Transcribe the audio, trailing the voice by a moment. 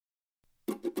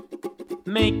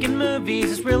Making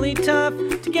movies is really tough.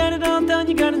 To get it all done,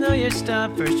 you gotta know your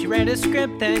stuff. First you write a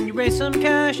script, then you raise some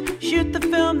cash. Shoot the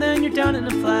film, then you're done in a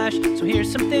flash. So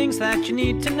here's some things that you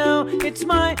need to know. It's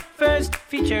my first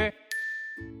feature.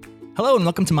 Hello and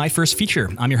welcome to My First Feature.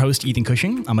 I'm your host, Ethan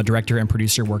Cushing. I'm a director and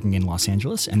producer working in Los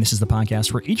Angeles, and this is the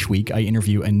podcast where each week I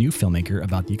interview a new filmmaker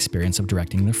about the experience of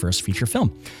directing their first feature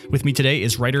film. With me today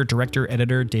is writer, director,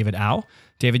 editor David Au.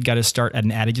 David got his start at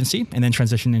an ad agency and then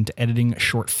transitioned into editing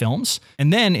short films.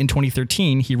 And then in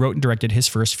 2013, he wrote and directed his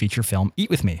first feature film, Eat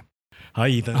With Me. Hi,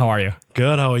 Ethan. How are you?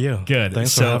 Good. How are you? Good.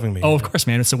 Thanks for having me. Oh, of course,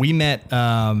 man. So we met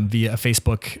via a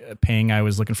Facebook ping. I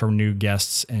was looking for new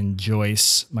guests, and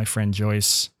Joyce, my friend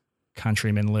Joyce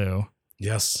Countryman Lou.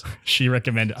 Yes. She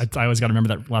recommended, I always got to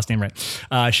remember that last name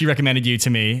right. She recommended you to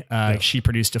me. She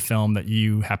produced a film that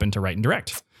you happened to write and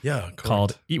direct. Yeah. Correct.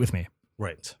 Called Eat With Me.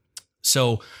 Right.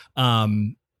 So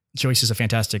Joyce is a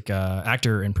fantastic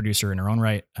actor and producer in her own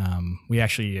right. I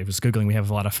was Googling, we have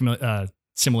a lot of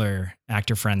similar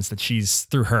actor friends that she's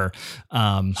through her.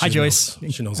 Hi, Joyce.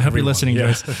 She knows I hope you're listening,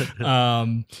 yeah. Joyce.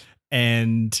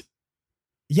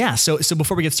 Yeah, so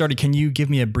before we get started, can you give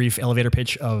me a brief elevator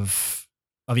pitch of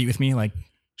Eat With Me? Like,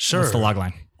 Sure. what's the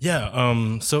logline?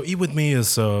 Yeah. So Eat With Me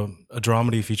is a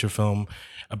dramedy feature film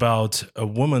about a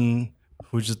woman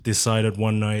who just decided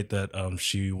one night that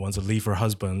she wants to leave her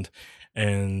husband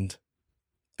and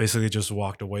basically just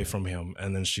walked away from him.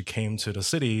 And then she came to the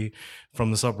city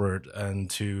from the suburb and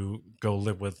to go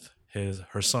live with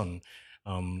her son.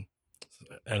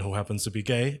 And who happens to be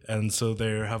gay. And so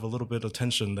they have a little bit of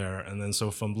tension there. And then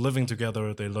so from living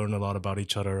together, they learn a lot about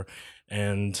each other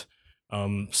and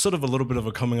sort of a little bit of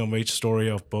a coming of age story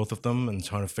of both of them and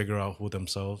trying to figure out who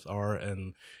themselves are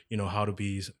and, how to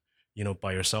be,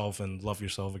 by yourself and love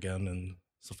yourself again and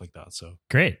stuff like that. So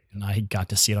Great. And I got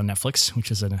to see it on Netflix,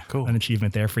 which is an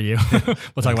achievement there for you.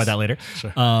 We'll talk about that later.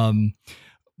 Sure.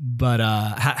 But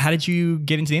how did you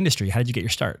get into the industry? How did you get your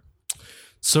start?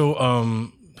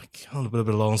 So, a little bit of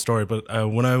a long story, but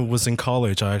when I was in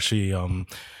college, I actually,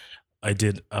 I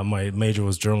did, my major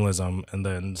was journalism. And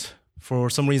then for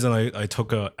some reason, I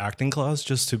took a acting class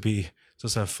just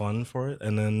have fun for it.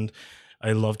 And then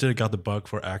I loved it. I got the bug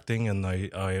for acting and I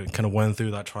kind of went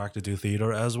through that track to do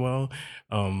theater as well.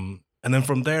 And then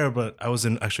from there, but I was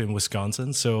actually in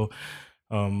Wisconsin. So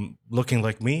looking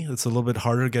like me, it's a little bit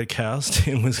harder to get cast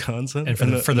in Wisconsin. And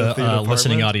for the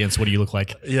listening audience, what do you look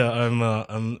like? Yeah,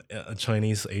 I'm a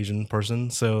Chinese Asian person.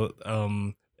 So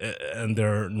and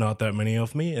there are not that many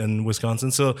of me in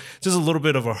Wisconsin. So just a little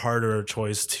bit of a harder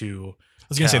choice to.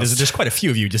 I was going to say, there's quite a few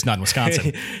of you, just not in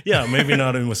Wisconsin. Yeah, maybe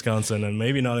not in Wisconsin and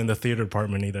maybe not in the theater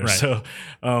department either. Right. So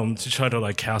to try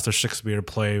to cast a Shakespeare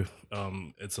play,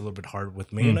 it's a little bit hard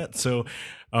with me in it. So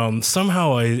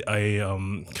somehow I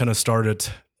kind of started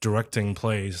directing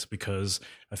plays because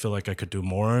I feel like I could do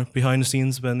more behind the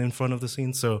scenes than in front of the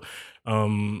scenes. So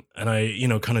and I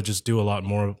kind of just do a lot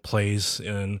more plays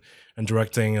and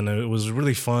directing, and it was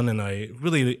really fun, and I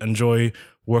really enjoy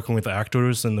working with the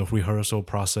actors in the rehearsal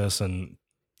process and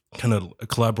kind of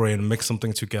collaborate and mix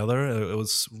something together. It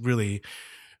was really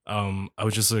I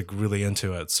was just really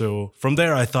into it. So from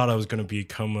there I thought I was going to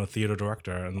become a theater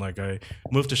director, and I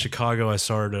moved to Chicago. I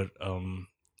started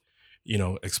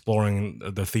exploring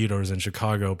the theaters in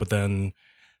Chicago, but then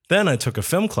I took a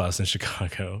film class in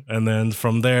Chicago, and then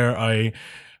from there I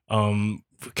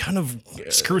kind of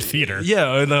screw theater. Yeah,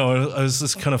 I know. It was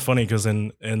just kind of funny because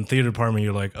in theater department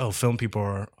you're like, oh, film people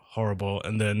are horrible,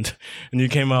 and you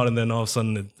came out, and then all of a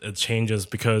sudden it changes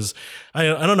because I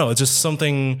don't know. It's just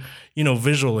something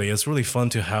visually. It's really fun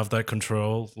to have that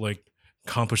control,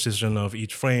 composition of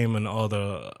each frame and all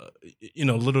the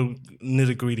little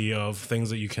nitty gritty of things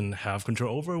that you can have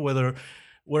control over.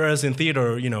 Whereas in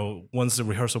theater, once the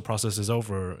rehearsal process is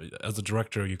over, as a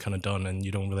director, you're kind of done and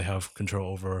you don't really have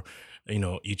control over,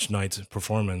 each night's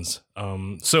performance.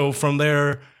 So from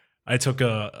there, I took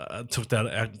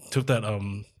that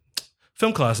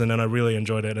film class, and then I really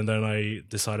enjoyed it. And then I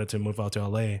decided to move out to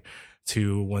LA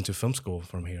went to film school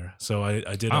from here. So I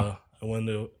went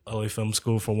to LA Film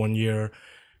School for 1 year,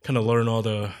 kind of learned all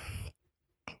the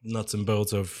nuts and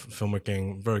bolts of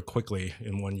filmmaking very quickly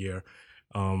in 1 year.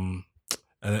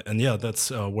 And yeah,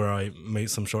 that's where I made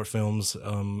some short films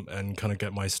and kind of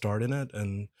get my start in it.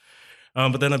 And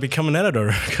but then I became an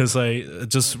editor because I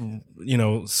just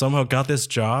somehow got this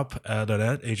job at an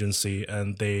ad agency,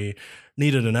 and they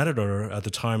needed an editor at the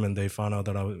time, and they found out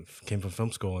that I came from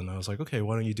film school, and I was like, okay,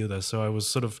 why don't you do this? So I was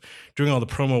sort of doing all the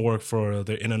promo work for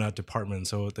the internet department,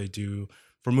 so they do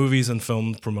for movies and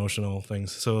film promotional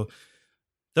things. So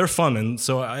they're fun, and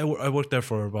so I worked there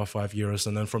for about 5 years,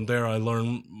 and then from there I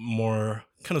learned more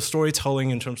kind of storytelling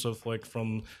in terms of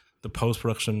from the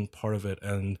post-production part of it,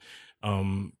 and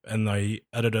I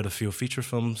edited a few feature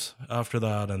films after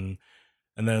that, and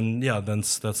then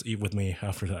that's Eat With Me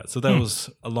after that. So that was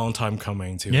a long time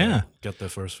coming to get the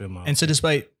first film out. And so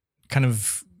despite kind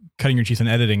of cutting your teeth in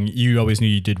editing, you always knew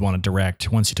you did want to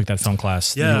direct. Once you took that film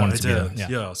class, you wanted to be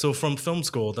Yeah. So from film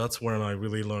school, that's when I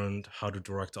really learned how to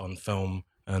direct on film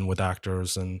and with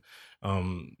actors, and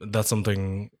that's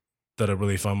something that I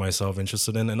really found myself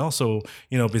interested in. And also,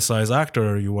 besides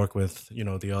actor, you work with,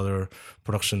 the other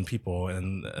production people,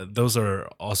 and those are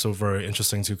also very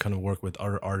interesting to kind of work with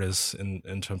other artists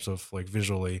in terms of like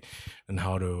visually and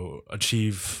how to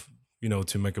achieve,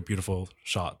 to make a beautiful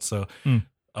shot. So,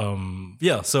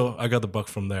 so I got the bug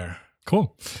from there.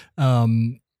 Cool.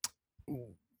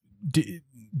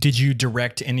 Did you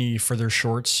direct any further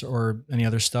shorts or any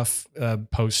other stuff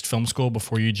post film school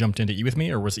before you jumped into Eat With Me,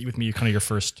 or was Eat With Me kind of your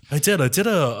first? I did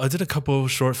a couple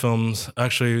of short films,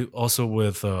 actually, also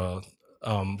with so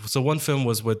one film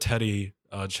was with Teddy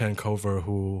Chen Cover,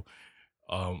 who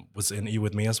was in Eat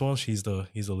With Me as well. He's the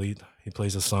lead. He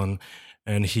plays the son,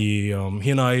 and he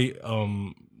and I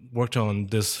worked on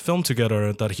this film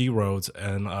together that he wrote,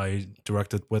 and I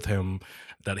directed with him,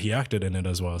 that he acted in it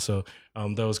as well. So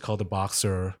that was called The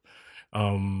Boxer.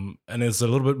 And it's a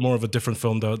little bit more of a different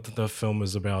film. The film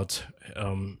is about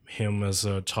him as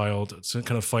a child, so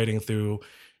kind of fighting through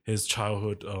his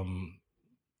childhood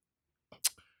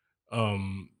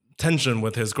tension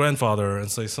with his grandfather.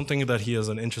 And so something that he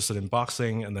isn't interested in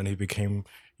boxing, and then he became,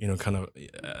 kind of,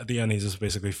 at the end, he just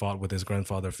basically fought with his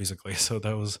grandfather physically. So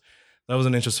that was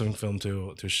an interesting film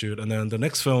to shoot. And then the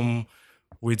next film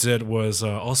we did was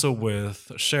also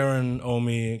with Sharon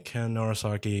Omi, Ken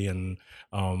Narasaki, and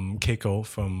Keiko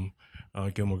from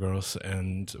Gilmore Girls,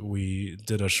 and we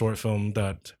did a short film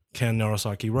that Ken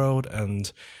Narasaki wrote,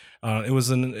 and it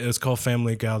was called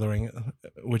Family Gathering,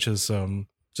 which is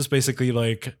just basically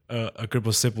like a group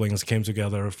of siblings came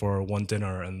together for one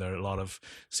dinner, and there a lot of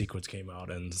secrets came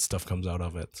out and stuff comes out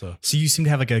of it. So you seem to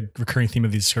have like a recurring theme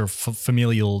of these sort of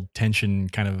familial tension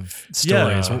kind of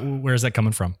stories. Yeah. Where is that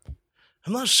coming from?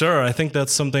 I'm not sure. I think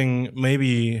that's something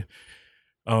maybe,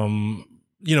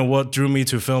 what drew me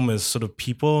to film is sort of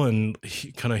people and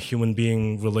kind of human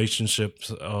being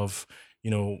relationships of,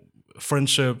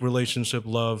 friendship, relationship,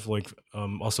 love, like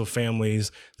also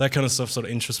families. That kind of stuff sort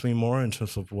of interests me more in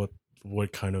terms of what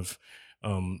kind of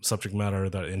subject matter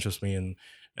that interests me,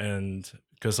 and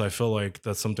because I feel like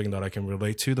that's something that I can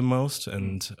relate to the most.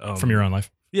 And from your own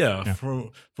life. Yeah,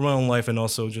 from my own life, and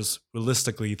also just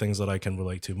realistically things that I can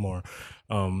relate to more.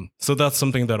 So that's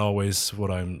something that always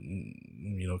what I'm,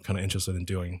 kind of interested in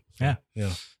doing. Yeah.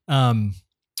 Yeah.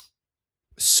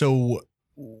 So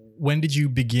when did you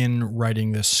begin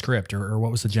writing this script, or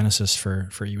what was the genesis for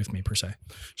Eat With Me per se?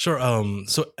 Sure.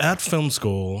 So at film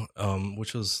school,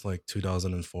 which was like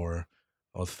 2004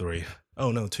 or 3.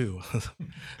 Oh no, 2.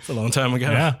 It's a long time ago.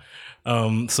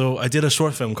 Yeah. So I did a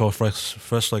short film called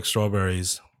Fresh Like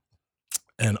Strawberries,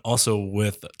 and also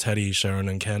with Teddy, Sharon,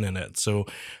 and Ken in it. So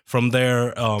from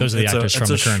there, those are the actors from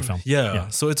the current film. Yeah.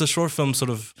 So it's a short film, sort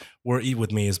of where Eat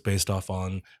With Me is based off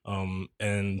on,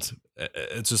 and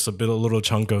it's just a little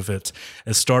chunk of it.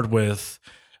 It started with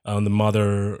the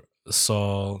mother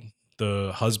saw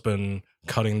the husband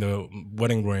cutting the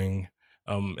wedding ring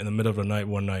in the middle of the night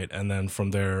one night, and then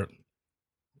from there,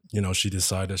 she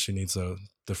decided she needs a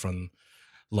different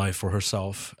life for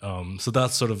herself. So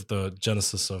that's sort of the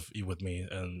genesis of Eat With Me,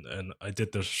 and I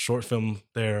did the short film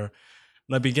there,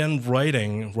 and I began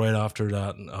writing right after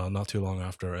that, not too long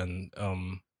after, and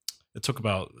it took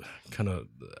about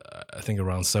I think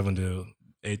around 7 to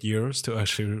 8 years to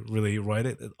actually really write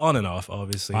it, on and off,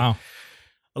 obviously. Wow.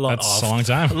 That's a long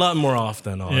time. A lot more off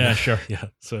than on. Yeah, sure. Yeah.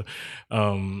 So,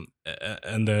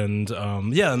 and then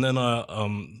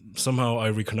somehow I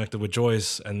reconnected with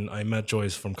Joyce, and I met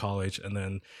Joyce from college, and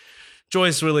then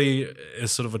Joyce really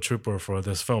is sort of a trooper for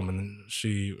this film, and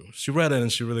she read it and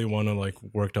she really wanted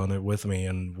worked on it with me,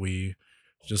 and we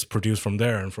just produced from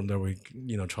there, and from there we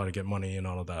try to get money and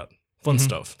all of that fun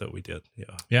stuff that we did.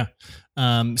 Yeah.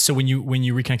 So when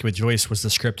you reconnected with Joyce, was the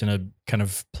script in a kind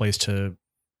of place to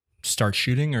start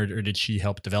shooting, or did she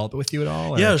help develop it with you at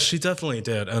all? Or? Yeah, she definitely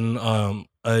did, and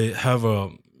I have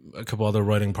a couple other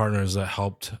writing partners that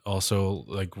helped also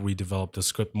redevelop the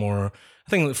script more. I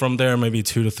think from there, maybe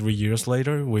 2 to 3 years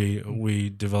later,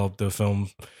 we developed the film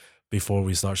before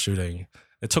we start shooting.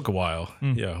 It took a while.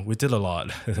 Yeah, we did a lot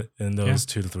in those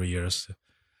 2 to 3 years.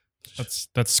 That's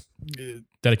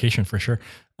dedication for sure.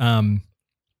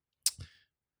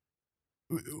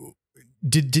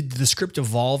 Did the script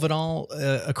evolve at all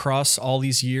across all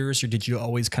these years, or did you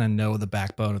always kind of know the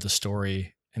backbone of the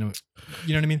story You know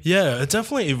what I mean? Yeah, it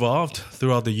definitely evolved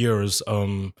throughout the years.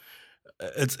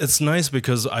 It's nice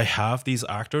because I have these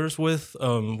actors with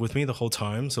me the whole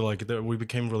time. So like we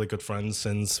became really good friends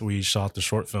since we shot the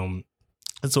short film.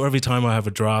 And so every time I have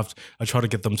a draft, I try to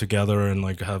get them together and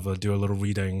like do a little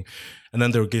reading, and then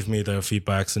they'll give me their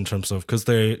feedbacks in terms of, because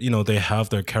they have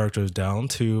their characters down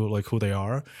to like who they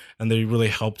are, and they really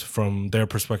helped from their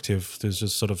perspective to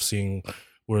just sort of seeing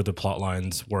where the plot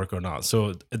lines work or not.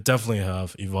 So it definitely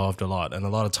have evolved a lot. And a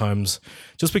lot of times,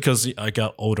 just because I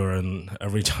got older and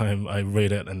every time I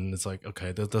read it and it's like,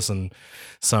 okay, that doesn't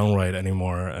sound right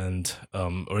anymore. And,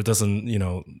 or it doesn't,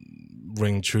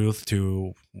 ring truth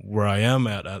to where I am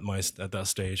at that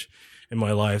stage in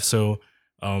my life. So,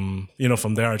 from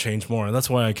there I changed more. And that's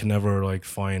why I can never like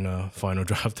find a final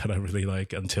draft that I really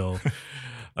like until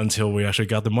we actually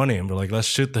got the money and we're like, let's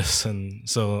shoot this. And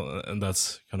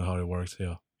that's kind of how it worked.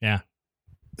 Yeah. Yeah.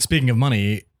 Speaking of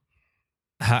money,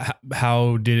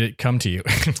 how did it come to you?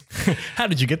 How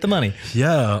did you get the money?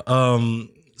 Yeah.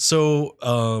 So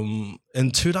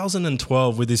in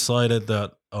 2012, we decided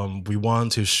that we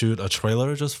want to shoot a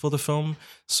trailer just for the film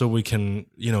so we can,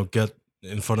 get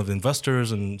in front of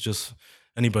investors and just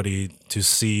anybody to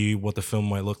see what the film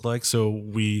might look like. So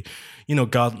we,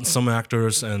 got some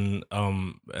actors and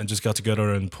just got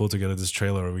together and pulled together this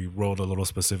trailer. We wrote a little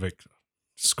specific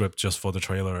script just for the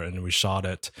trailer and we shot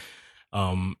it.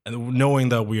 And knowing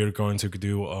that we are going to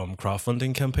do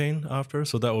crowdfunding campaign after,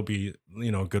 so that will be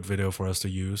a good video for us to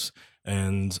use.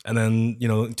 And then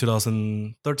in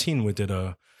 2013 we did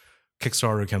a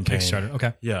Kickstarter campaign. Kickstarter,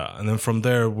 okay. Yeah, and then from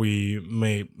there we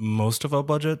made most of our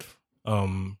budget.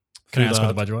 Can I ask what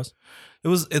the budget was?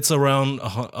 It's around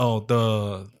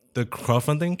the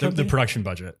crowdfunding campaign? The production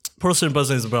budget. Production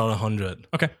budget is about 100.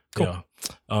 Okay, cool. Yeah.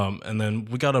 And then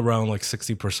we got around like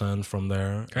 60% from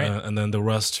there. Great. And then the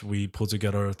rest we pulled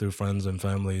together through friends and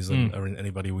families and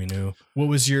anybody we knew. What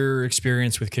was your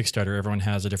experience with Kickstarter? Everyone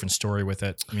has a different story with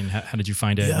it. I mean, how did you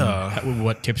find it? Yeah.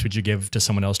 What tips would you give to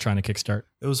someone else trying to kickstart?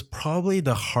 It was probably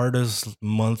the hardest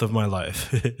month of my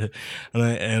life.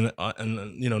 and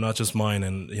not just mine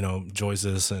and,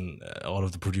 Joyce's and all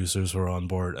of the producers were on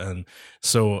board. And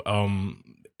so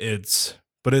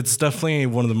But it's definitely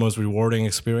one of the most rewarding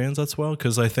experience as well,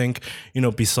 because I think,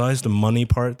 besides the money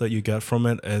part that you get from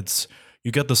it,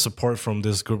 you get the support from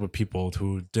this group of people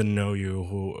who didn't know you,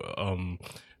 who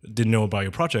didn't know about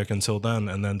your project until then,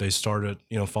 and then they started,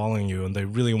 following you, and they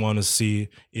really want to see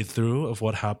it through of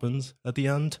what happens at the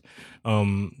end.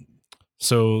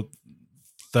 So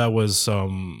that was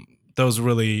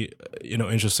really,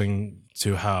 interesting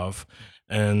to have.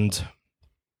 And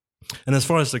as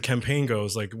far as the campaign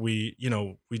goes, like we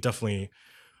definitely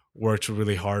worked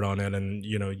really hard on it, and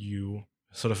you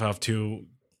sort of have to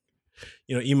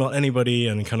email anybody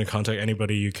and kind of contact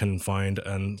anybody you can find,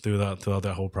 and throughout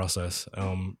that whole process.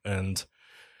 It's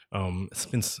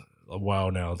been a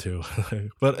while now too,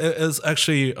 but it's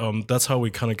actually that's how we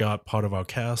kind of got part of our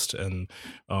cast and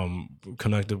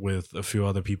connected with a few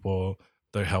other people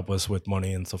that help us with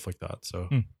money and stuff like that. So,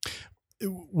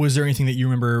 was there anything that you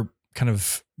remember kind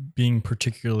of being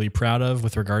particularly proud of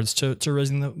with regards to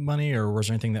raising the money, or was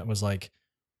there anything that was like,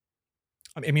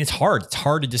 I mean, it's hard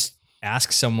to just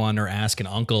ask someone or ask an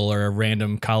uncle or a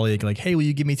random colleague, like, hey, will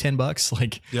you give me $10?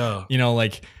 Like, yeah,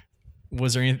 like,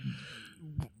 was there any,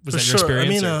 was that your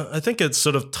experience? I mean, I think it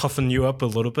sort of toughened you up a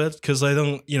little bit, because I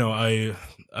don't,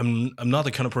 I'm not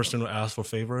the kind of person who asks for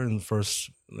favor in the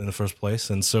first place,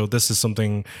 and so this is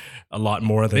something a lot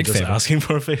more than just asking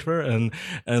for a favor. And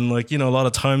like, a lot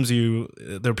of times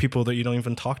there are people that you don't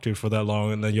even talk to for that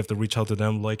long, and then you have to reach out to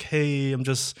them like, hey, I'm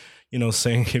just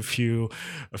saying if you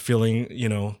are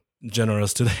feeling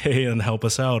generous today and help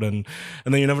us out, and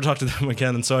then you never talk to them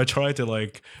again. And so I try to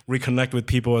like reconnect with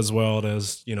people as well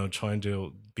as trying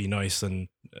to be nice and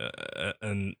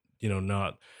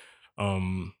not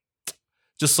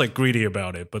just like greedy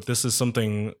about it. But this is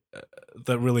something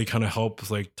that really kind of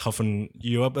helps like toughen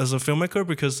you up as a filmmaker,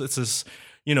 because it's this,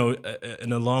 in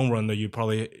the long run that you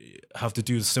probably have to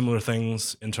do similar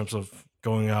things in terms of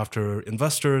going after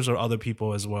investors or other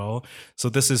people as well. So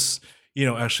this is,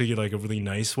 actually like a really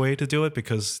nice way to do it,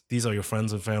 because these are your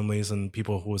friends and families and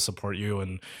people who will support you,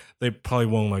 and they probably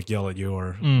won't like yell at you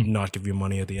or not give you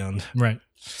money at the end. Right.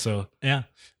 So, yeah.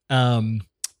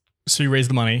 So you raised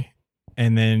the money,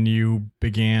 and then you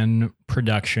began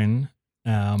production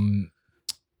 2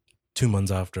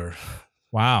 months after.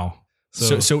 Wow.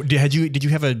 So did you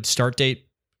have a start date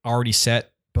already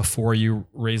set before you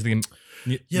raised the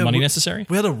money necessary?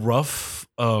 We had a rough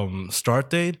start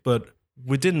date, but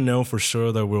we didn't know for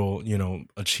sure that we'll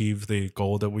achieve the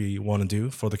goal that we want to do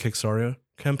for the Kickstarter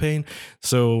campaign.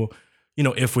 So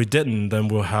if we didn't, then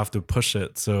we'll have to push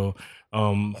it. So,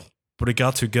 but it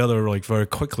got together like very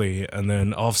quickly, and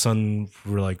then all of a sudden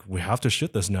we're like, we have to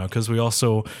shoot this now, because we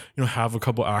also have a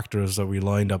couple actors that we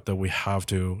lined up that we have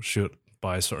to shoot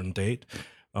by a certain date,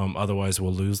 otherwise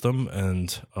we'll lose them,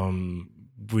 and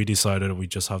we decided we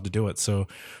just have to do it. So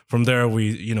from there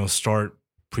we start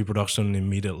pre-production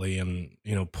immediately, and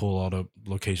pull all the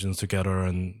locations together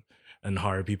and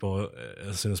hire people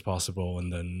as soon as possible,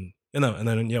 and then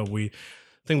we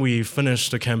think we finished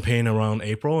the campaign around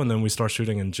April, and then we start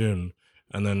shooting in June,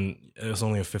 and then it was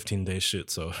only a 15-day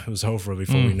shoot, so it was over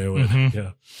before we knew it.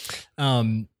 Yeah.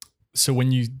 So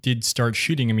when you did start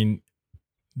shooting, I mean,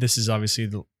 this is obviously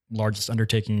the largest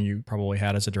undertaking you probably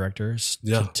had as a director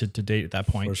to date at that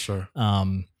point. For sure.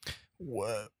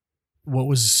 What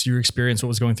was your experience? What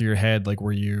was going through your head? Like,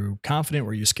 were you confident?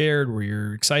 Were you scared? Were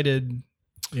you excited?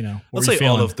 I'd say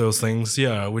all of those things.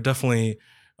 Yeah, we definitely,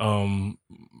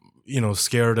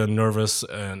 scared and nervous,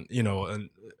 and and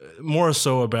more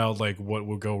so about like what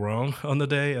would go wrong on the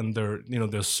day. And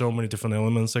there's so many different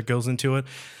elements that goes into it.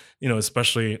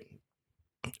 Especially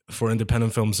for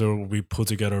independent films, so we put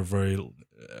together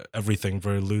everything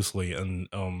very loosely, and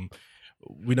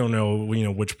we don't know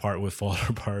which part would fall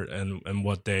apart and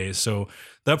what day. So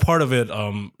that part of it,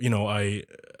 I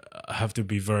have to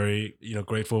be very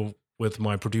grateful with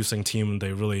my producing team.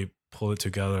 They really pull it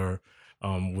together,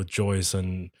 with Joyce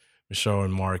and Michelle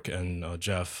and Mark and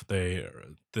Jeff. They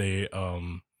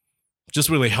just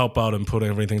really help out and put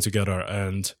everything together.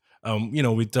 And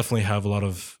we definitely have a lot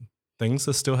of things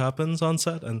that still happens on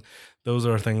set, and those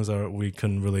are things that we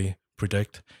couldn't really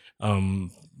predict.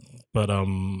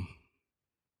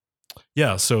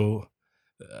 Yeah, so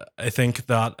I think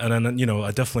that, and then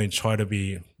I definitely try to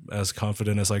be as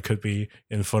confident as I could be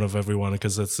in front of everyone,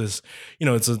 because it's this,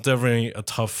 it's definitely a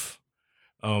tough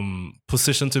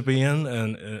position to be in,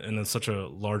 and in such a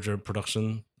larger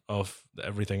production of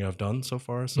everything I've done so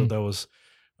far. So that was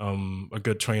a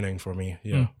good training for me.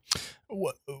 Yeah.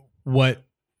 What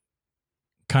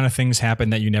kind of things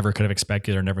happened that you never could have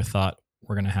expected or never thought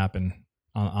were going to happen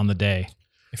on the day,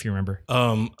 if you remember?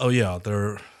 Oh yeah,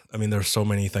 there's so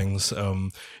many things.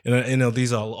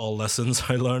 These are all lessons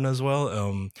I learned as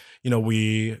well.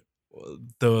 The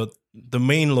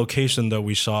main location that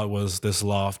we shot was this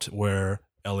loft where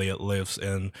Elliot lives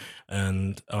in,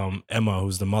 and Emma,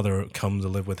 who's the mother, comes to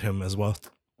live with him as well.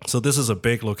 So this is a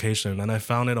big location, and I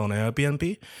found it on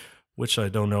Airbnb, which I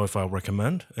don't know if I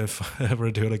recommend if I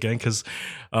ever do it again, because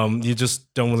you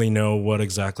just don't really know what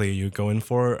exactly you go in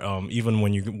for. Even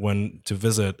when you went to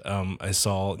visit, I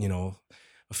saw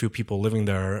a few people living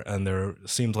there, and there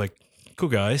seemed like cool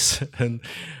guys, and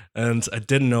I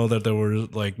didn't know that there were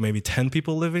like maybe 10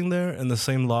 people living there in the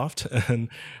same loft, and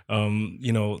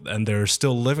and they're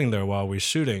still living there while we're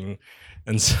shooting,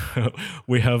 and so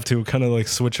we have to kind of like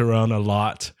switch around a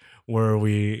lot where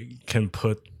we can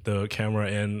put the camera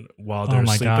in while they're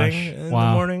sleeping in the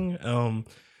morning.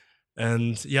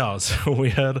 And yeah, so we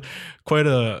had quite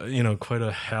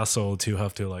a hassle to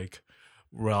have to like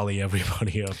rally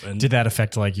everybody up. And did that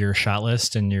affect like your shot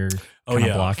list and your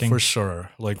blocking? For sure.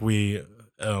 Like we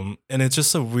and it's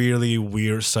just a really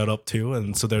weird setup too.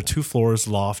 And so there are 2 floors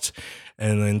loft,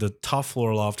 and in the top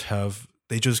floor loft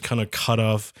they just kind of cut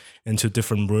off into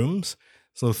different rooms.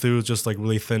 So through just like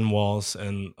really thin walls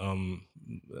and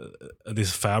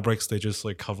these fabrics, they just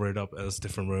like cover it up as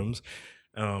different rooms.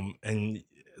 And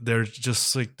they're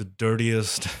just like the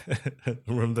dirtiest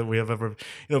room that we have ever,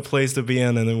 place to be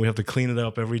in. And then we have to clean it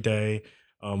up every day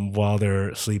while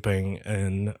they're sleeping.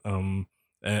 And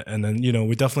then,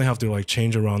 we definitely have to like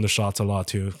change around the shots a lot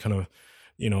to kind of,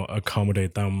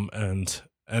 accommodate them.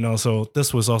 And also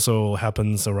this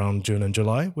happens around June and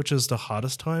July, which is the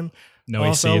hottest time. No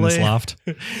AC in this loft.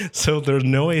 So there's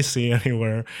no AC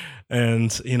anywhere.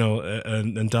 And,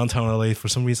 and downtown LA, for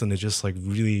some reason, it's just like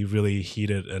really, really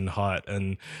heated and hot.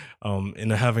 And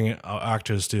having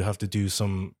actors to have to do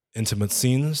some intimate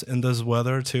scenes in this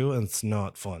weather too, and it's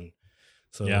not fun.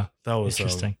 So yeah, that was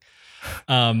interesting.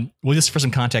 Well, just for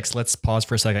some context, let's pause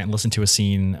for a second and listen to a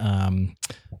scene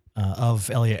of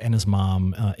Elliot and his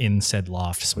mom in said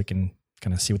loft, so we can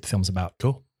kind of see what the film's about.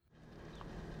 Cool.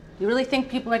 You really think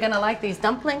people are gonna like these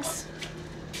dumplings?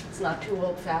 It's not too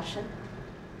old-fashioned.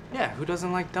 Yeah, who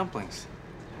doesn't like dumplings?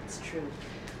 It's true.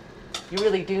 You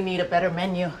really do need a better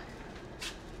menu.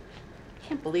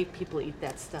 Can't believe people eat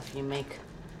that stuff you make.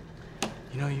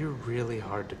 You're really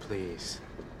hard to please.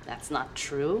 That's not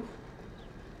true.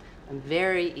 I'm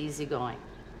very easygoing.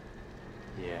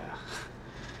 Yeah,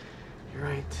 you're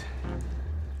right.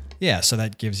 Yeah, so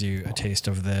that gives you a taste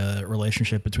of the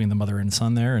relationship between the mother and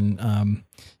son there, and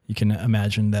you can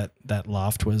imagine that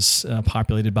loft was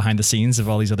populated behind the scenes of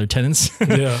all these other tenants.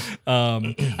 Yeah.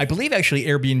 I believe actually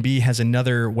Airbnb has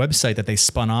another website that they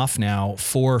spun off now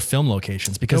for film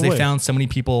locations because No they way. found so many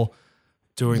people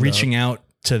reaching out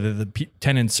to the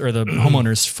tenants or the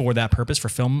homeowners for that purpose for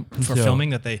filming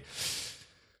that they.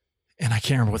 And I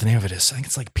can't remember what the name of it is. I think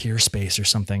it's like Peer Space or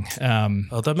something.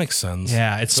 Oh, that makes sense.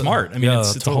 Yeah, it's smart. I mean, yeah,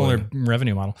 it's a whole totally. other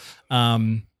revenue model.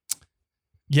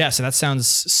 Yeah, so that sounds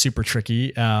super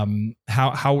tricky.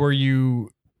 How were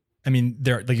you? I mean,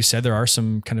 there, like you said, there are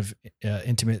some kind of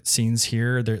intimate scenes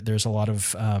here. There's a lot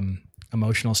of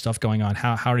emotional stuff going on.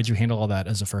 How did you handle all that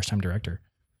as a first time director?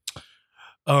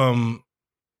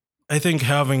 I think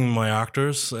having my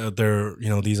actors,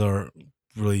 these are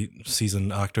really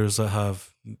seasoned actors that have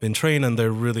been trained, and they're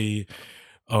really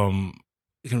kind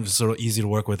of sort of easy to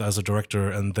work with as a director.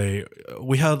 And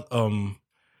we had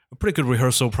a pretty good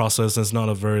rehearsal process. It's not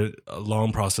a very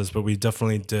long process, but we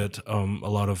definitely did a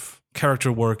lot of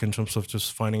character work in terms of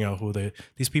just finding out who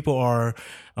these people are,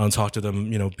 talk to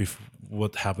them,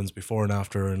 what happens before and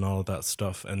after and all of that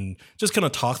stuff, and just kind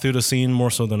of talk through the scene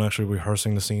more so than actually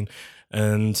rehearsing the scene.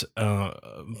 And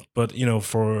but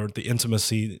for the intimate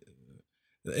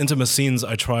scenes,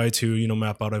 I try to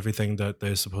map out everything that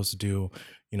they're supposed to do,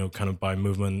 kind of by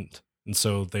movement, and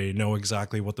so they know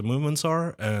exactly what the movements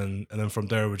are, and then from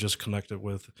there we just connect it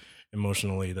with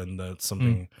emotionally. Then that's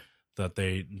something that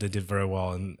they did very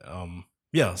well, and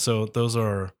so those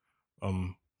are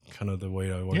kind of the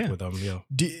way I work with them. Yeah.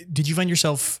 Did you find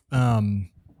yourself?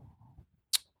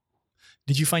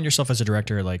 Did you find yourself as a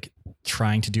director like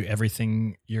trying to do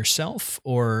everything yourself,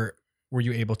 or were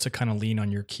you able to kind of lean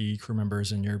on your key crew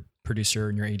members and your producer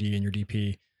and your AD and your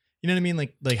DP? You know what I mean?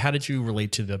 Like how did you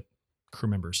relate to the crew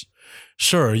members?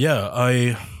 Sure. Yeah.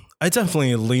 I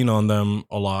definitely lean on them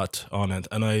a lot on it.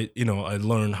 And I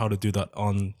learned how to do that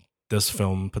on this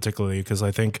film particularly because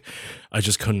I think I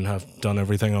just couldn't have done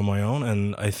everything on my own.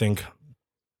 And I think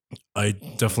I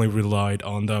definitely relied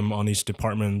on them on each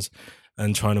department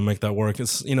and trying to make that work.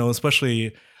 It's,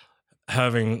 especially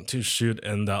having to shoot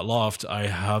in that loft, I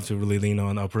have to really lean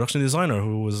on our production designer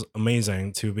who was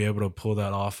amazing to be able to pull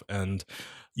that off and,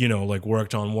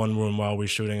 worked on one room while we're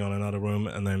shooting on another room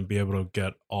and then be able to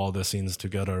get all the scenes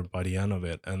together by the end of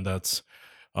it. And that's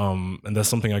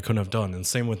something I couldn't have done. And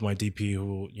same with my DP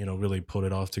who, really pulled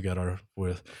it off together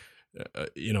with,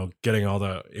 getting all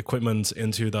the equipment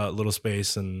into that little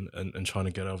space and trying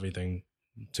to get everything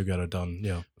to get it done.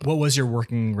 Yeah. What was your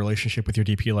working relationship with your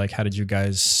DP like? How did you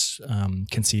guys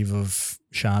conceive of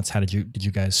shots? Did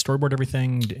you guys storyboard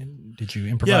everything? Did you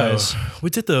improvise? Yeah, we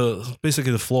did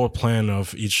basically the floor plan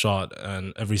of each shot,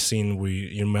 and every scene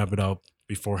we map it out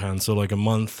beforehand. So like a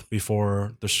month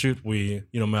before the shoot, we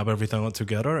map everything out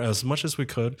together as much as we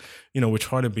could. We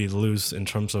try to be loose in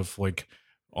terms of like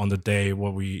on the day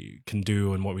what we can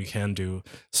do and what we can do.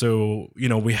 So,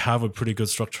 we have a pretty good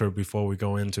structure before we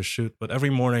go in to shoot. But every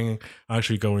morning I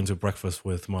actually go into breakfast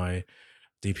with my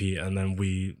DP, and then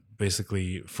we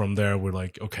basically from there we're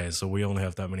like, okay, so we only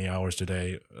have that many hours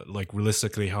today. Like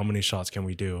realistically, how many shots can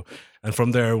we do? And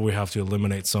from there we have to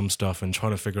eliminate some stuff and try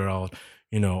to figure out,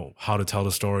 how to tell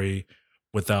the story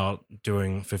without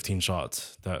doing 15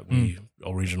 shots that we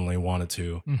originally wanted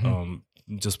to.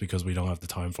 Just because we don't have the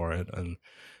time for it. And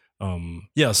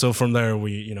so from there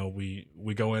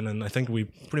we go in, and I think we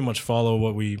pretty much follow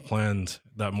what we planned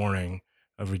that morning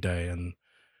every day. And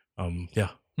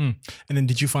And then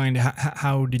did you find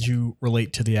how did you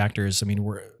relate to the actors? I mean,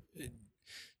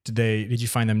 did you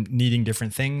find them needing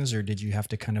different things, or did you have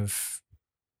to kind of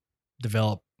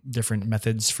develop different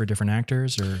methods for different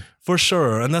actors? Or for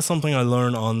sure, and that's something I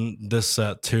learned on this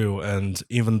set too. And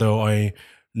even though I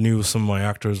knew some of my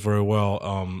actors very well,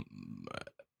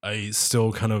 I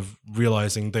still kind of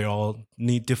realizing they all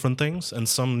need different things, and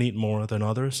some need more than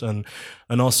others. And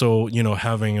also,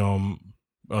 having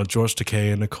George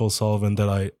Takei and Nicole Sullivan that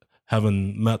I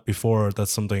haven't met before,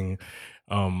 that's something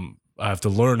I have to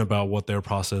learn about what their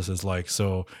process is like.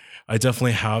 So I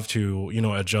definitely have to,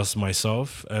 adjust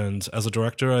myself. And as a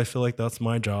director, I feel like that's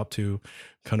my job to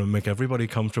kind of make everybody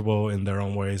comfortable in their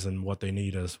own ways, and what they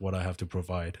need is what I have to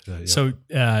provide. So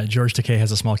George Takei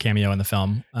has a small cameo in the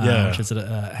film, which is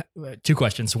two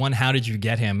questions. One, how did you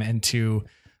get him? And two,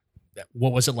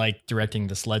 what was it like directing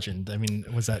this legend? I mean,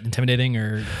 was that intimidating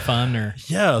or fun or?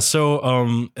 Yeah.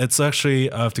 So it's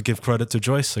actually, I have to give credit to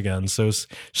Joyce again. So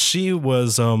she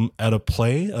was at a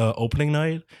play opening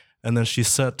night, and then she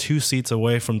sat 2 seats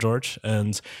away from George.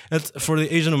 And for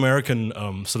the Asian American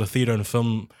sort of theater and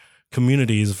film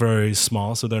community is very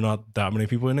small, so there are not that many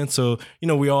people in it. So,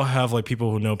 we all have like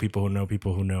people who know people who know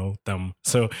people who know them.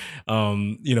 So,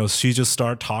 she just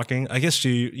started talking. I guess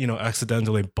she,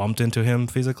 accidentally bumped into him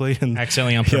physically and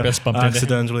Accidentally on purpose bumped into him.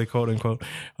 accidentally, quote unquote.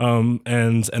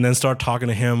 And then start talking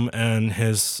to him and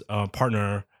his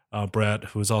partner, Brett,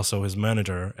 who's also his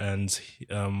manager, and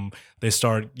they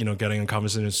start, getting in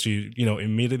conversation. She,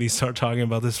 immediately start talking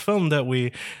about this film that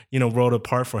we, wrote a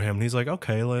part for him. And he's like,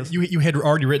 okay, let's. You had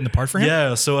already written the part for him?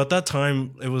 Yeah. So at that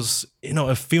time, it was,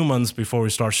 a few months before we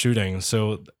start shooting.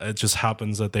 So it just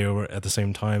happens that they were at the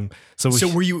same time. So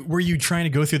were you trying to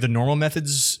go through the normal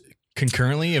methods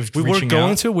concurrently of we reaching were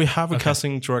going out? to. We have a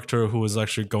casting director who was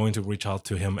actually going to reach out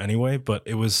to him anyway, but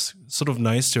it was sort of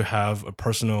nice to have a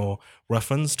personal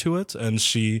reference to it. And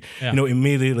she,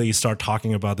 immediately started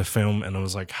talking about the film, and I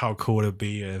was like, how cool would it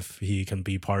be if he can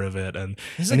be part of it? And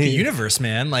it's like the universe,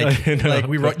 man. Like,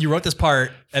 you wrote this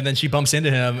part, and then she bumps into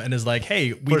him and is like,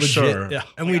 hey, we for legit, sure. yeah.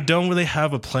 And we don't really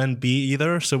have a plan B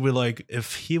either. So we're like,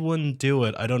 if he wouldn't do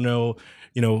it, I don't know.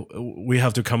 We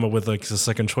have to come up with like a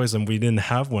second choice, and we didn't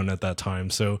have one at that time.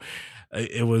 So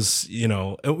it was,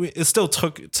 it still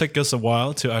took us a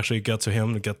while to actually get to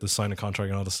him to get the sign a contract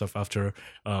and all the stuff after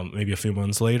maybe a few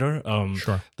months later.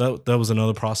 Sure. That was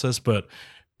another process, but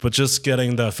just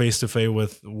getting that face to face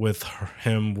with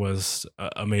him was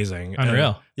amazing.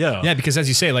 Unreal. And, yeah, because as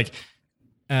you say, like,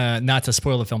 not to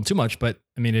spoil the film too much, but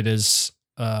I mean, it is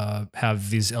have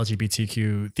these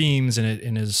LGBTQ themes, and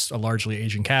it is a largely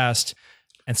Asian cast.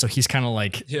 And so he's kind of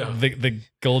like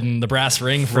the brass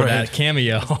ring for that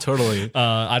cameo. Totally.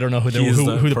 I don't know who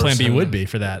the plan B would be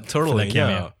for that. Totally. For that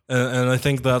cameo. Yeah. And I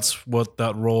think that's what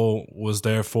that role was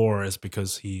there for, is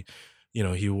because he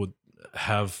would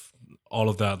have all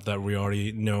of that we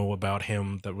already know about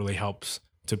him that really helps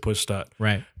to push that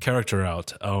character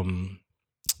out.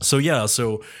 So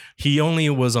he only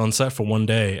was on set for one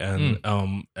day, and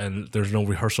there's no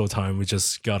rehearsal time. We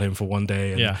just got him for one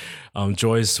day. And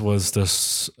Joyce was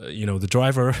this, the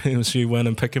driver. She went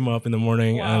and picked him up in the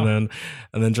morning, and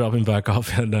then drop him back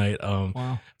off at night.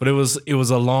 But it was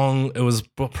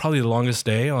probably the longest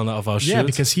day of our shoot. Yeah,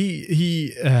 because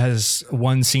he has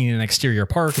one scene in an exterior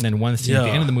park, and then one scene at the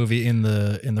end of the movie in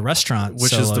the restaurant,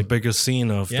 which is the biggest scene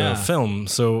of the film.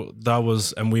 So that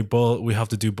was, and we have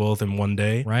to do both in one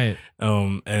day. Right.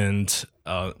 So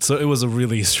it was a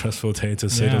really stressful day, to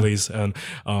say the least. And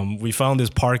we found this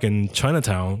park in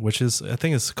Chinatown, which is, I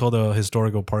think it's called a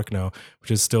historical park now,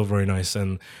 which is still very nice.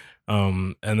 And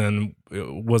then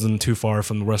it wasn't too far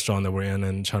from the restaurant that we're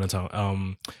in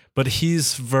Chinatown. But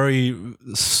he's very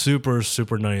super,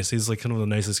 super nice. He's like kind of the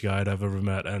nicest guy I've ever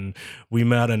met. And we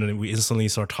met, and then we instantly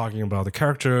start talking about the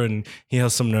character, and he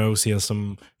has some notes. He has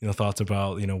some, thoughts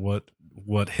about,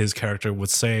 what his character would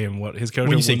say and what his character.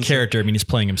 When you say character, I mean he's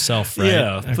playing himself, right?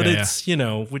 Yeah, okay, but it's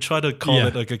we try to call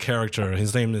it like a character.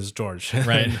 His name is George,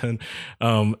 right?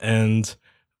 and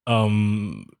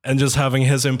just having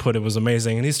his input, it was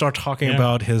amazing. And he started talking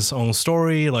about his own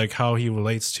story, like how he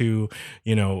relates to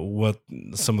what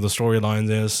some of the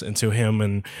storylines is into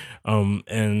him,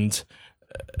 and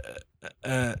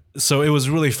so it was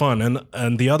really fun.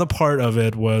 And the other part of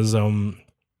it was.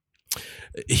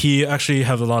 He actually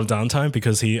had a lot of downtime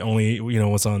because he only,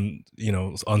 was on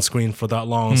screen for that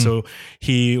long. So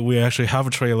we actually have a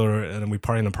trailer, and we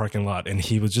park in the parking lot, and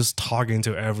he was just talking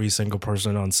to every single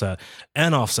person on set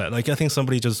and off set. Like, I think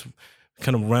somebody just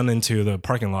kind of ran into the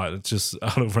parking lot. It's just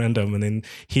out of random. And then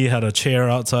he had a chair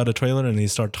outside the trailer, and he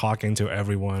started talking to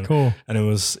everyone. Cool. And it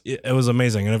was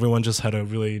amazing. And everyone just had a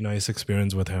really nice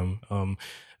experience with him.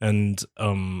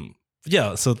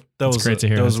 Yeah, so that was great to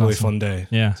hear. That was a really fun day.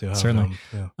 Yeah, certainly.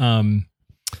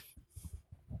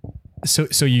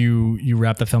 So you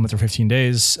wrapped the film after 15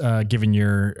 days. Given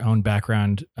your own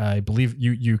background, I believe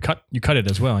you cut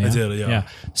it as well. Yeah? I did. Yeah.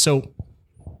 So,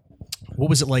 what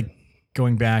was it like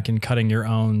going back and cutting your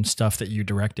own stuff that you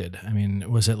directed? I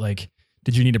mean, was it like,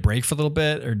 did you need a break for a little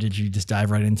bit, or did you just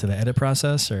dive right into the edit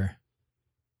process? Or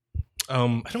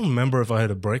I don't remember if I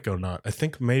had a break or not. I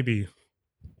think maybe.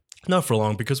 Not for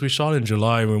long, because we shot in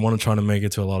July. We want to try to make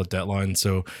it to a lot of deadlines,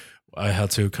 so I had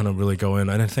to kind of really go in.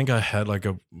 And I think I had like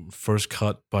a first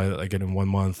cut by like in 1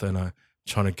 month, and I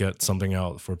trying to get something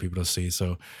out for people to see.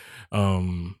 So,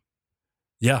 it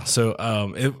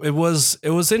was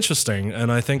interesting,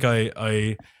 and I think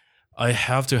I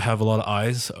have to have a lot of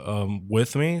eyes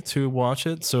with me to watch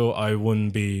it, so I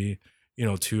wouldn't be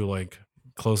too like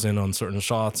close in on certain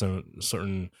shots and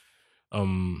certain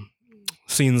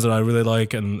scenes that I really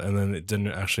like, and then it didn't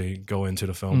actually go into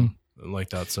the film like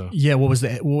that. So yeah, what was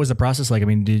the process like? I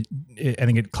mean, I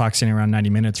think it clocks in around 90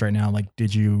 minutes right now. Like,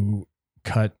 did you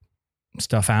cut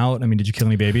stuff out? I mean, did you kill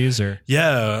any babies or?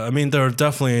 Yeah, I mean, there are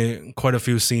definitely quite a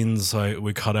few scenes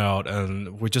we cut out,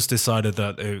 and we just decided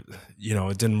that it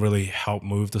didn't really help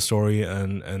move the story,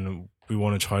 and we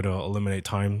want to try to eliminate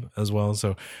time as well.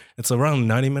 So it's around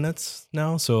 90 minutes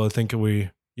now. So I think we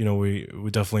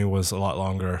definitely was a lot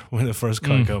longer when the first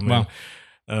cut came in. Wow.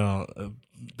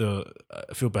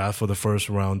 I feel bad for the first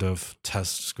round of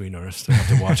test screeners to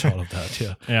have to watch all of that.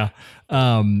 Yeah.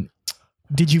 Yeah.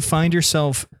 Did you find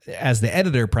yourself as the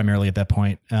editor primarily at that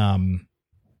point?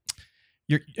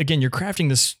 You're crafting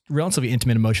this relatively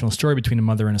intimate emotional story between a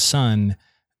mother and a son.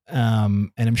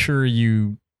 And I'm sure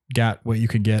you got what you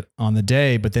could get on the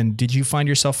day, but then did you find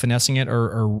yourself finessing it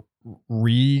or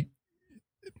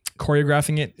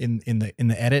choreographing it in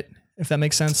the edit, if that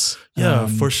makes sense? Yeah,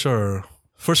 for sure.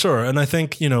 And I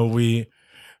think,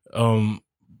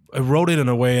 I wrote it in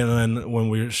a way, and then when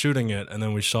we were shooting it, and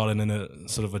then we shot it in a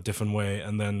sort of a different way,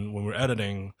 and then when we're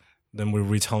editing, then we're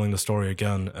retelling the story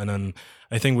again. And then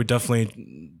I think we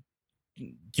definitely,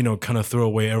 kind of threw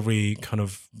away every kind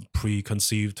of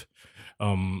preconceived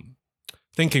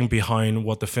thinking behind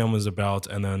what the film is about.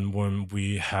 And then when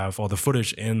we have all the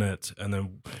footage in it, and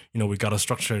then, we got a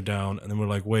structure down, and then we're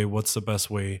like, wait, what's the best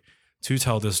way to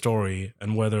tell this story?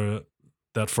 And whether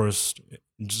that first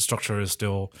structure is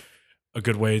still a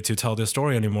good way to tell this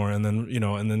story anymore. And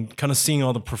then, kind of seeing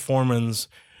all the performance,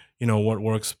 what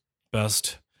works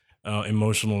best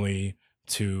emotionally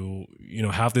to,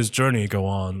 have this journey go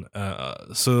on.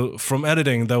 So from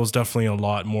editing, that was definitely a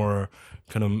lot more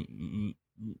kind of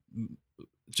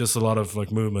just a lot of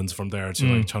like movements from there to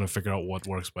like trying to figure out what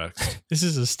works best. This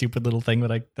is a stupid little thing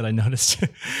that I noticed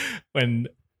when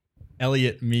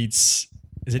Elliot meets,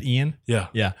 is it Ian? Yeah.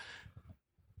 Yeah.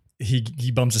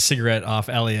 He bums a cigarette off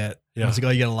Elliot. Yeah. He's like, oh,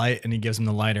 you got a light? And he gives him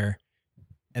the lighter.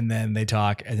 And then they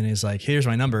talk, and then he's like, here's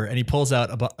my number. And he pulls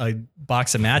out a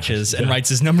box of matches and writes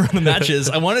his number on the matches.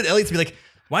 I wanted Elliot to be like,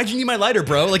 why'd you need my lighter,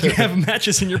 bro? Like, you have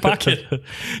matches in your pocket.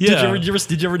 Yeah.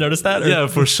 Did you ever notice that? Or? Yeah,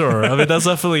 for sure. I mean, that's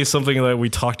definitely something that we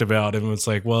talked about. And it's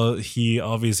like, well, he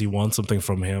obviously wants something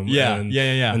from him. Yeah.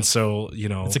 And so,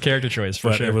 it's a character choice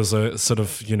for sure. It was a sort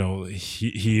of,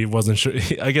 he wasn't sure.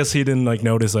 I guess he didn't like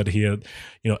notice that he had,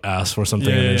 asked for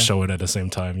something and then show it at the same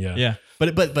time. Yeah. Yeah.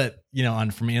 But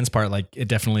from Ian's part, like, it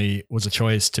definitely was a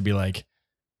choice to be like,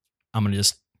 I'm going to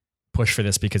just push for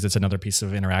this because it's another piece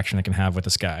of interaction I can have with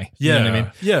this guy. Yeah. You know what I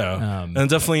mean? Yeah. And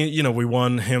definitely, we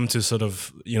want him to sort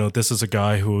of, this is a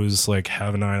guy who's like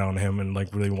have an eye on him and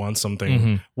like really wants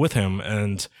something with him.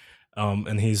 And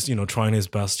he's, trying his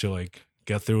best to like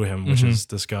get through him, which is,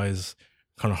 this guy's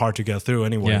kind of hard to get through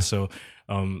anyway. Yeah. So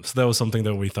that was something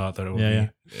that we thought that it would be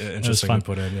interesting to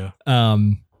put in. Yeah.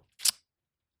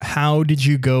 How did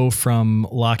you go from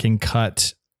lock and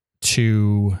cut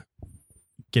to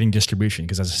getting distribution?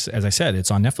 Because as I said,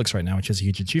 it's on Netflix right now, which is a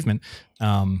huge achievement.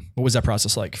 What was that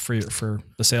process like for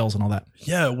the sales and all that?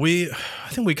 Yeah, I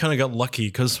think we kind of got lucky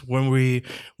because when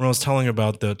I was telling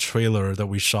about the trailer that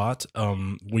we shot,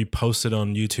 we posted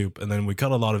on YouTube, and then we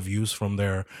got a lot of views from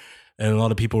there, and a lot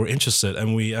of people were interested,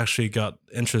 and we actually got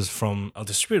interest from a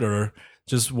distributor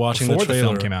just watching before the trailer. The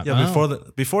film came out. Yeah,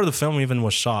 before the film even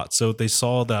was shot. So they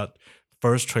saw that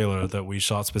first trailer that we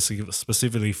shot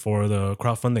specifically for the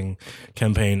crowdfunding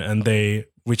campaign, and they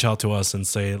reach out to us and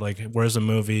say like, where's the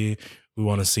movie? We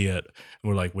want to see it. And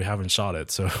we're like, we haven't shot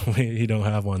it, so we don't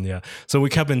have one yet. So we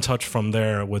kept in touch from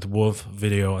there with Wolf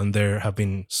Video, and they have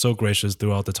been so gracious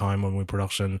throughout the time when we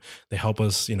production. They help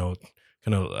us,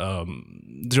 kind of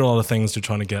do a lot of things to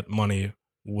trying to get money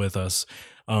with us.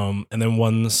 And then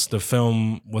once the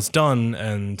film was done,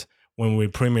 and when we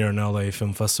premiered in LA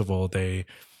Film Festival, they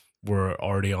were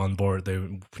already on board. They,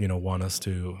 want us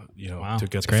to, to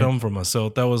get the film from us. So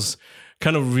that was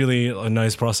kind of really a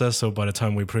nice process. So by the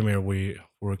time we premiered, we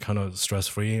were kind of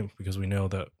stress-free because we know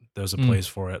that there's a place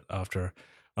for it after.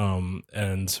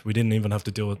 And we didn't even have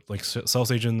to deal with like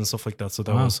sales agents and stuff like that. So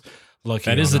that was lucky.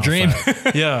 That is the dream.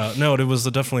 Yeah, no, it was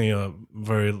definitely a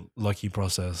very lucky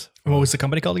process. What was the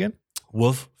company called again?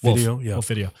 Wolf Video. Yeah. Wolf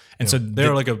Video. And so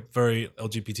they're like a very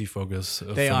LGBT focused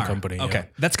film company. Okay. Yeah.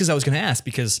 That's because I was going to ask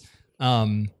because,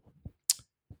 I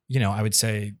would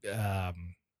say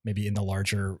maybe in the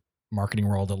larger marketing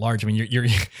world at large, I mean,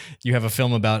 you have a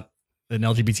film about an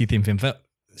LGBT themed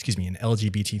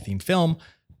film.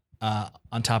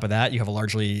 On top of that, you have a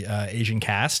largely Asian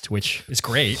cast, which is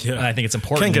great. Yeah. And I think it's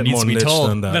important. Can't get more niche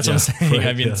than that. That's what I'm saying.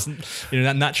 I mean, it's,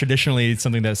 not traditionally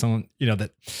something that someone,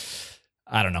 that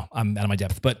I don't know. I'm out of my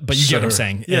depth, but you get what I'm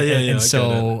saying. Yeah. And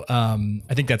so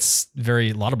I think that's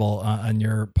very laudable on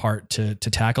your part to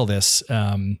tackle this.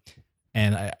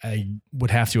 And I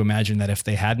would have to imagine that if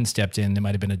they hadn't stepped in, it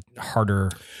might have been a harder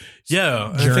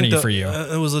journey for you.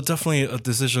 It was definitely a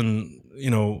decision,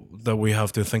 that we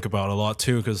have to think about a lot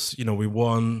too, because, we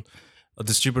won a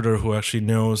distributor who actually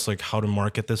knows like how to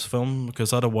market this film,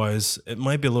 because otherwise it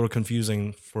might be a little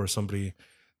confusing for somebody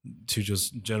to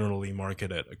just generally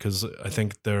market it, because I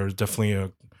think there's definitely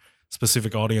a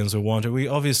specific audience who want it. We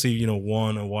obviously,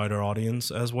 want a wider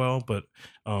audience as well, but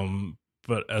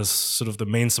as sort of the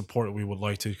main support, we would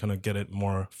like to kind of get it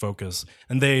more focused.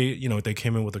 And they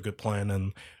came in with a good plan,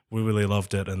 and we really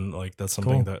loved it. And like, that's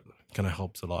something that kind of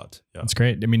helps a lot. Yeah. That's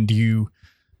great. I mean, do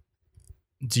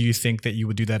you think that you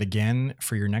would do that again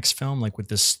for your next film, like with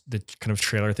the kind of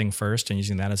trailer thing first and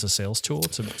using that as a sales tool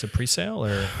to pre-sale,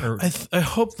 or? I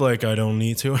hope like I don't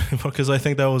need to, because I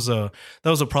think that was a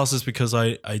process, because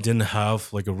I didn't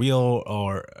have like a reel,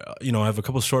 or I have a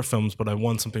couple of short films, but I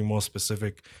want something more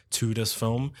specific to this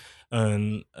film,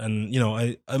 and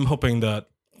I'm hoping that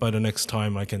by the next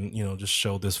time I can just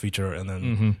show this feature, and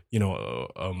then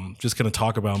just kind of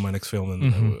talk about my next film,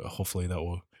 and hopefully that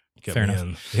will get Fair me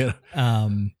enough. in. Yeah.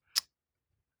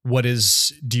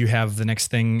 Do you have the next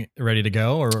thing ready to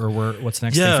go, or what's the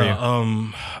next thing for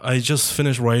you? I just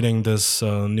finished writing this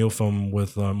new film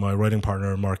with my writing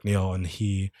partner, Mark Neal, and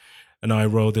he and I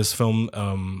wrote this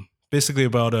film basically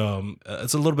about,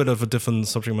 it's a little bit of a different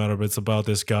subject matter, but it's about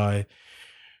this guy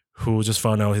who just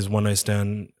found out his one-night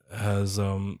stand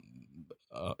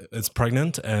is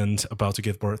pregnant and about to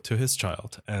give birth to his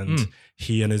child. And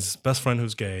he and his best friend,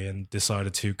 who's gay, and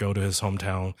decided to go to his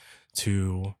hometown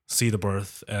to see the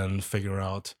birth and figure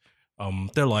out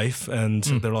their life. And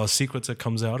there are a lot of secrets that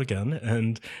comes out again.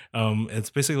 And it's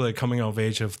basically like coming of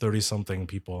age of 30-something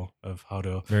people of how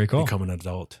to become an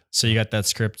adult. So you got that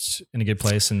script in a good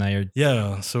place, and now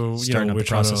you're so starting up we're the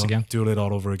process trying to again. do it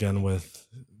all over again with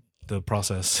the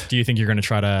process. Do you think you're going to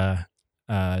try to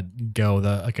go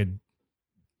a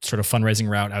sort of fundraising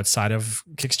route outside of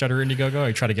Kickstarter or Indiegogo,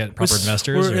 or try to get proper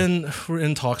investors? We're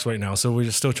in talks right now, so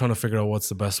we're still trying to figure out what's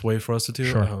the best way for us to do.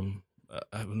 Sure.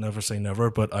 I would never say never,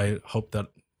 but I hope that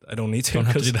I don't need to. Don't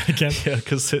have to do that again. Yeah,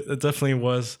 because it definitely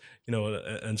was,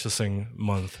 an interesting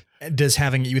month. Does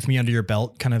having Eat With Me under your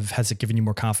belt has it given you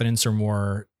more confidence or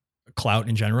more clout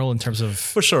in general in terms of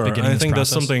for sure? I think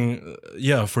that's something.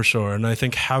 For sure. And I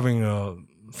think having a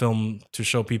film to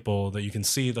show people that you can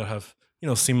see that have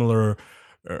similar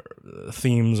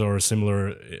themes or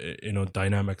similar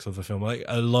dynamics of the film. Like,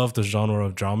 I love the genre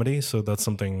of dramedy, so that's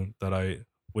something that I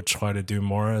would try to do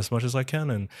more as much as I can.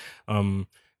 And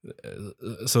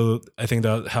so I think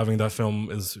that having that film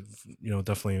is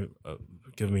definitely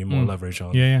giving me more leverage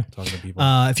on talking to people.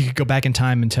 If you could go back in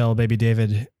time and tell baby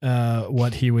David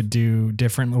what he would do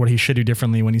different, what he should do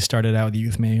differently when he started out with Eat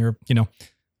With Me, or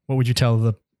what would you tell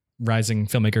the rising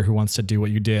filmmaker who wants to do what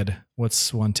you did?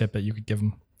 What's one tip that you could give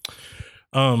him?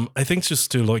 I think just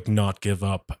to not give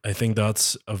up. I think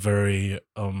that's a very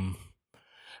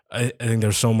I think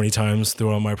there's so many times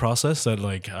throughout my process that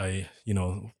I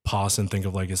pause and think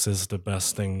of is this the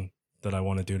best thing that I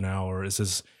want to do now, or is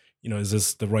this is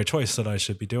this the right choice that I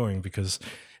should be doing? Because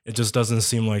it just doesn't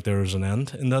seem like there's an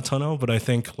end in that tunnel. But I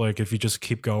think if you just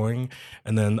keep going,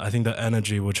 and then I think that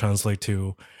energy will translate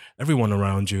to everyone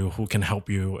around you who can help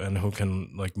you and who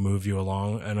can move you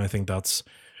along. And I think that's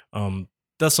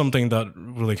something that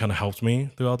really kind of helped me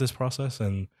throughout this process,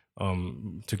 and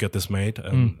to get this made,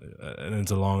 and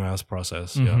it's a long ass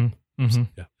process. Yeah,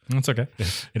 that's okay. Yeah.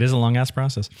 It is a long ass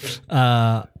process.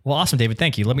 Well, awesome, David.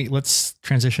 Thank you. Let's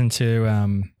transition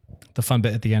to the fun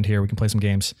bit at the end here. We can play some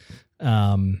games.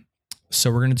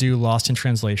 So we're going to do Lost in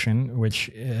Translation, which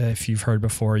if you've heard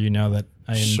before, you know that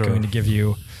I am going to give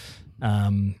you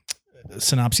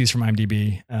synopses from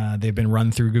IMDb. They've been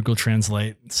run through Google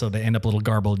Translate, so they end up a little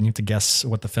garbled, and you have to guess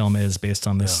what the film is based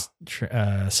on this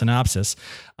synopsis.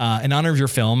 In honor of your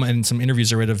film, and some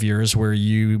interviews I read of yours where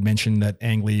you mentioned that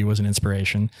Ang Lee was an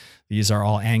inspiration. These are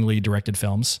all Ang Lee directed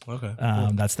films. Okay,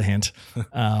 that's the hint.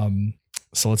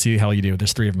 So let's see how you do.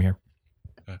 There's 3 of them here.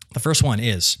 Okay. The first one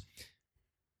is: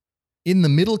 in the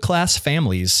middle-class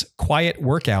family's quiet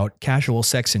workout, casual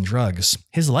sex, and drugs,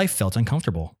 his life felt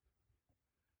uncomfortable.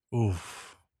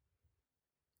 Oof.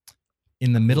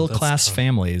 In the middle-class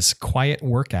family's quiet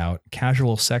workout,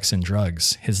 casual sex, and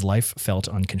drugs, his life felt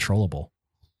uncontrollable.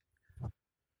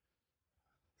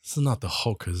 This is not the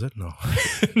Hulk, is it? No.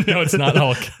 No, it's not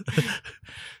Hulk.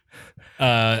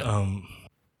 I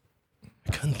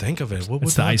couldn't think of it. What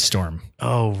was the Ice Storm.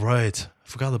 Oh, right. I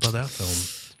forgot about that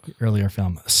film. Earlier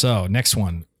film. So, next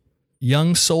one.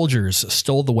 Young soldiers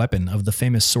stole the weapon of the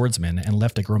famous swordsman and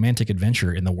left a romantic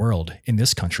adventure in the world, in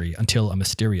this country, until a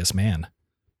mysterious man.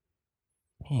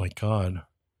 Oh my God.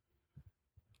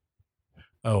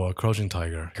 Oh, Crouching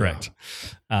Tiger. Correct.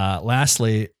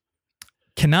 Lastly,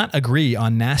 cannot agree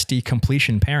on nasty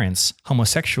completion parents,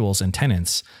 homosexuals and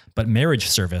tenants, but marriage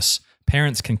service.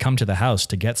 Parents can come to the house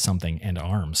to get something and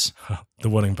arms. The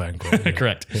Wedding Banquet. Yeah.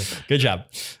 Correct. Good job.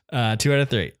 2 out of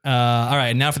 3. All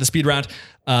right. Now for the speed round.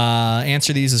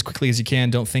 Answer these as quickly as you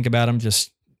can. Don't think about them.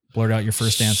 Just blurt out your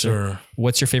first answer. Sure.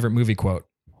 What's your favorite movie quote?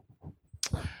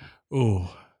 Ooh.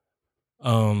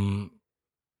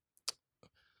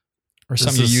 Or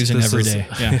something you use in every day.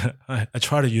 Yeah. I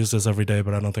try to use this every day,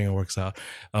 but I don't think it works out.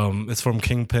 It's from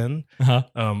Kingpin. Uh-huh.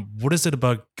 What is it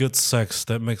about good sex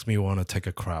that makes me want to take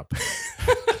a crap?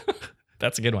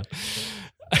 That's a good one.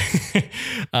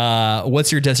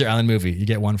 What's your desert island movie? You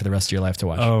get one for the rest of your life to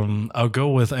watch. I'll go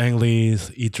with Ang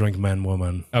Lee's Eat, Drink, Man,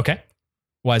 Woman. Okay.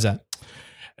 Why is that?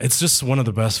 It's just one of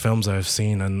the best films I've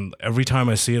seen, and every time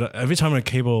I see it, every time a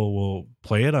cable will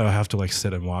play it, I have to like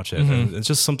sit and watch it. Mm-hmm. And it's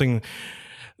just something,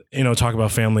 talk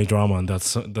about family drama, and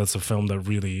that's a film that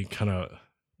really kind of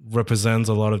represents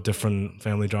a lot of different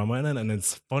family drama in it, and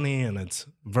it's funny and it's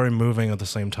very moving at the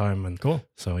same time. And Cool.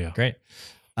 So yeah, Great.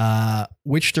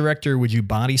 Which director would you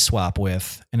body swap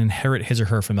with and inherit his or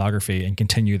her filmography and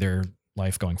continue their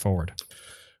life going forward?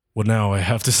 Well, now I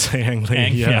have to say Ang Lee.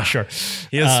 Yeah, sure.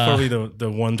 He is probably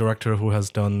the one director who has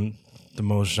done the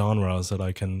most genres that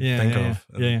I can think of.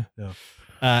 And, Yeah.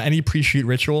 Any pre-shoot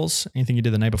rituals? Anything you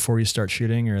did the night before you start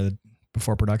shooting or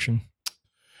before production?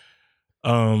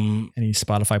 Any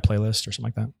Spotify playlist or something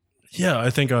like that? Yeah, I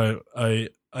think I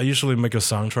usually make a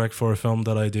soundtrack for a film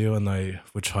that I do, and I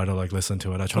would try to like listen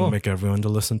to it. I try to make everyone to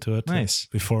listen to it. Nice.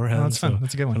 Beforehand. Oh, that's fun.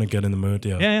 That's a good one. Kind of get in the mood.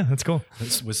 Yeah. Yeah, that's cool.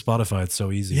 With Spotify, it's so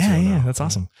easy. Yeah, that's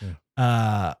awesome.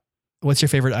 Yeah. What's your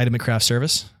favorite item at craft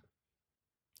service?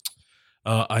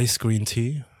 Ice green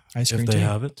tea. Ice cream if tea. they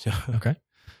have it. Yeah. Okay.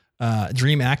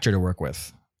 Dream actor to work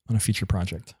with on a feature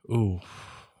project. Ooh.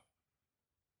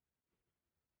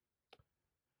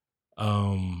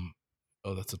 Oh,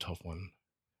 that's a tough one.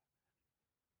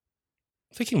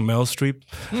 I'm thinking Meryl Streep.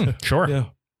 Sure. Yeah.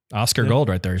 Oscar Gold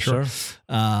right there. Sure.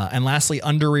 And lastly,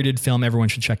 underrated film everyone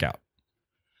should check out.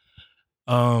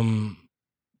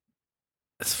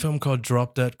 It's a film called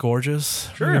Drop Dead Gorgeous.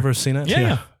 Sure. Have you ever seen it?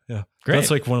 Yeah. Great.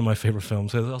 That's like one of my favorite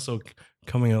films. It's also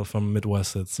coming out from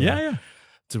Midwest. It's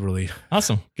it's a really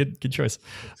awesome. Good choice.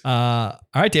 All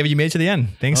right, David, you made it to the end.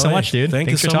 Thanks so much, dude.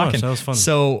 Thanks for so talking. much. That was fun.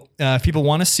 So if people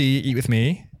want to see Eat With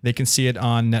Me, they can see it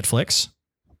on Netflix.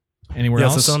 Anywhere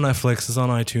else? Yes, it's on Netflix. It's on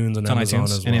iTunes and Amazon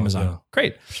as well. And Amazon. Yeah.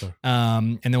 Great. Sure.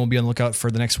 And then we'll be on the lookout for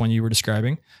the next one you were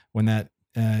describing when that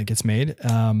gets made.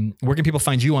 Where can people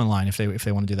find you online if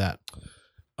they want to do that?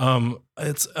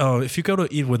 It's if you go to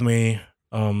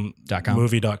eatwithme.com,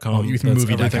 movie.com,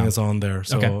 everything is on there.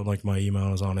 So like my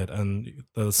email is on it, and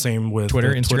the same with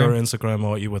Twitter, Instagram,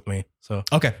 or Eat With Me. So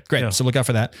okay, great. Yeah. So look out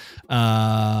for that.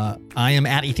 I am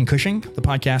at Ethan Cushing. The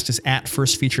podcast is at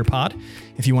First Feature Pod.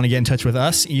 If you want to get in touch with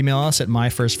us, email us at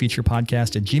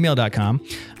myfirstfeaturepodcast@gmail.com.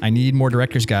 I need more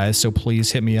directors, guys, so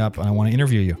please hit me up. I want to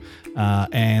interview you.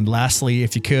 And lastly,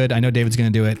 if you could, I know David's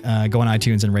going to do it, go on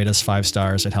iTunes and rate us 5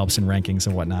 stars. It helps in rankings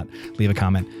and whatnot. Leave a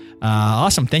comment.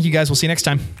 Awesome. Thank you, guys. We'll see you next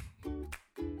time.